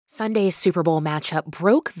Sunday's Super Bowl matchup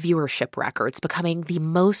broke viewership records, becoming the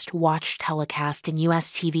most watched telecast in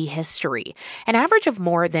U.S. TV history. An average of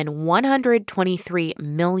more than 123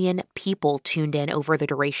 million people tuned in over the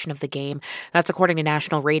duration of the game. That's according to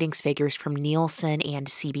national ratings figures from Nielsen and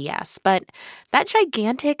CBS. But that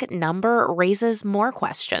gigantic number raises more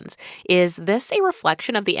questions. Is this a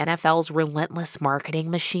reflection of the NFL's relentless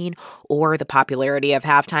marketing machine, or the popularity of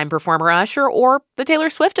halftime performer Usher, or the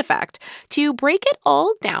Taylor Swift effect? To break it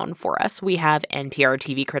all down for us, we have NPR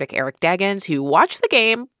TV critic Eric Deggans, who watched the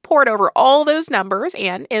game, pored over all those numbers,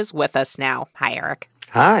 and is with us now. Hi, Eric.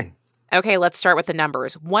 Hi. Okay, let's start with the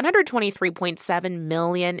numbers. 123.7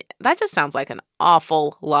 million. That just sounds like an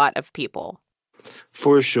awful lot of people.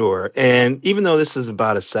 For sure. And even though this is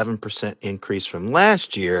about a 7% increase from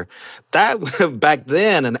last year, that back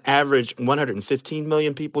then an average 115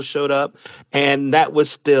 million people showed up, and that was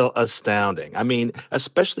still astounding. I mean,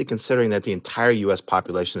 especially considering that the entire U.S.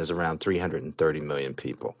 population is around 330 million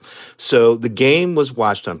people. So the game was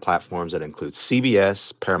watched on platforms that include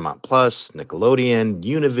CBS, Paramount Plus, Nickelodeon,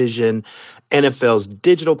 Univision, NFL's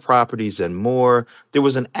digital properties, and more. There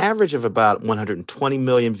was an average of about 120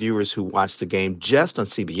 million viewers who watched the game just on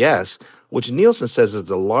CBS, which Nielsen says is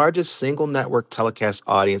the largest single network telecast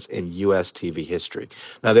audience in U.S. TV history.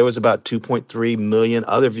 Now, there was about 2.3 million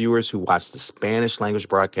other viewers who watched the Spanish language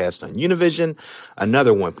broadcast on Univision,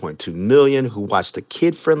 another 1.2 million who watched the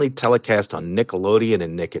kid-friendly telecast on Nickelodeon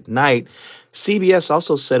and Nick at Night. CBS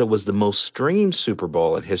also said it was the most streamed Super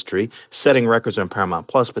Bowl in history, setting records on Paramount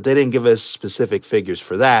Plus, but they didn't give us specific figures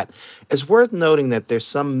for that. It's worth noting that there's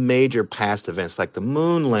some major past events like the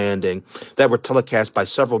moon landing that were telecast by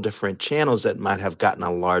several different channels that might have gotten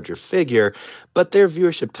a larger figure, but their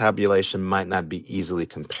viewership tabulation might not be easily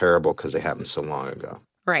comparable because they happened so long ago.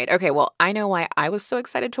 Right. Okay, well, I know why I was so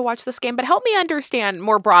excited to watch this game, but help me understand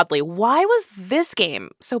more broadly, why was this game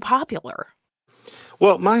so popular?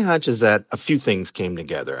 Well, my hunch is that a few things came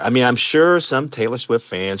together. I mean, I'm sure some Taylor Swift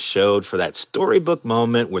fans showed for that storybook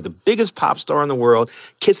moment where the biggest pop star in the world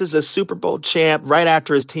kisses a Super Bowl champ right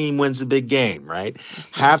after his team wins the big game, right?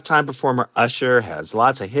 Halftime performer Usher has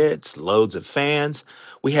lots of hits, loads of fans.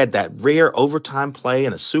 We had that rare overtime play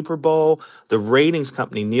in a Super Bowl. The ratings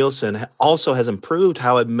company Nielsen also has improved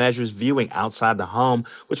how it measures viewing outside the home,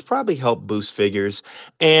 which probably helped boost figures.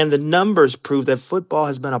 And the numbers prove that football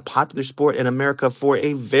has been a popular sport in America for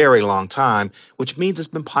a very long time, which means it's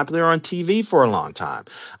been popular on TV for a long time.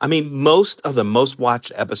 I mean, most of the most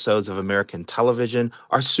watched episodes of American television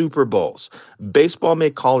are Super Bowls. Baseball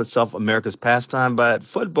may call itself America's pastime, but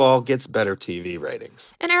football gets better TV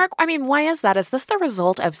ratings. And Eric, I mean, why is that? Is this the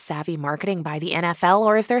result of savvy marketing by the NFL,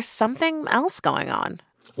 or is there something else going on?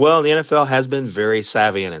 Well, the NFL has been very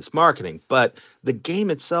savvy in its marketing, but the game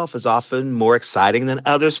itself is often more exciting than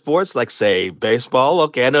other sports, like, say, baseball.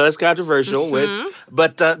 Okay, I know that's controversial,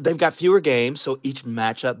 but they've got fewer games, so each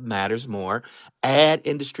matchup matters more. Ad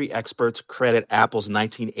industry experts credit Apple's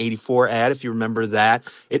 1984 ad, if you remember that.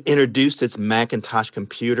 It introduced its Macintosh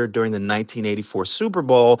computer during the 1984 Super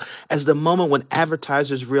Bowl as the moment when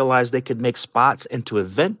advertisers realized they could make spots into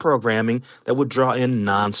event programming that would draw in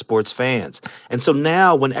non-sports fans. And so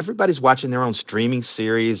now, when everybody's watching their own streaming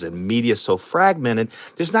series and media so fragmented,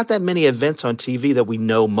 there's not that many events on TV that we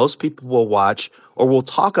know most people will watch or will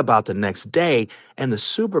talk about the next day, and the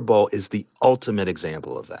Super Bowl is the ultimate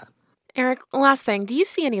example of that. Eric, last thing, do you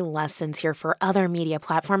see any lessons here for other media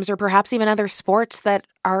platforms or perhaps even other sports that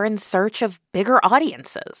are in search of bigger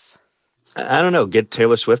audiences? I don't know, get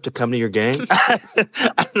Taylor Swift to come to your game?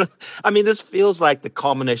 I mean, this feels like the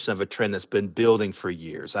culmination of a trend that's been building for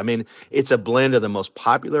years. I mean, it's a blend of the most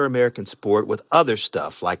popular American sport with other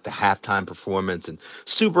stuff like the halftime performance and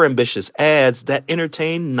super ambitious ads that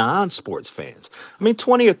entertain non-sports fans. I mean,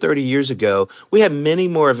 20 or 30 years ago, we had many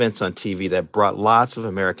more events on TV that brought lots of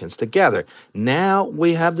Americans together. Now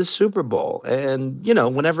we have the Super Bowl and,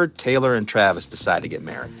 whenever Taylor and Travis decide to get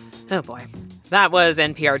married. Oh, boy. That was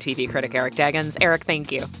NPR TV critic Eric Deggans. Eric, thank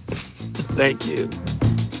you. Thank you.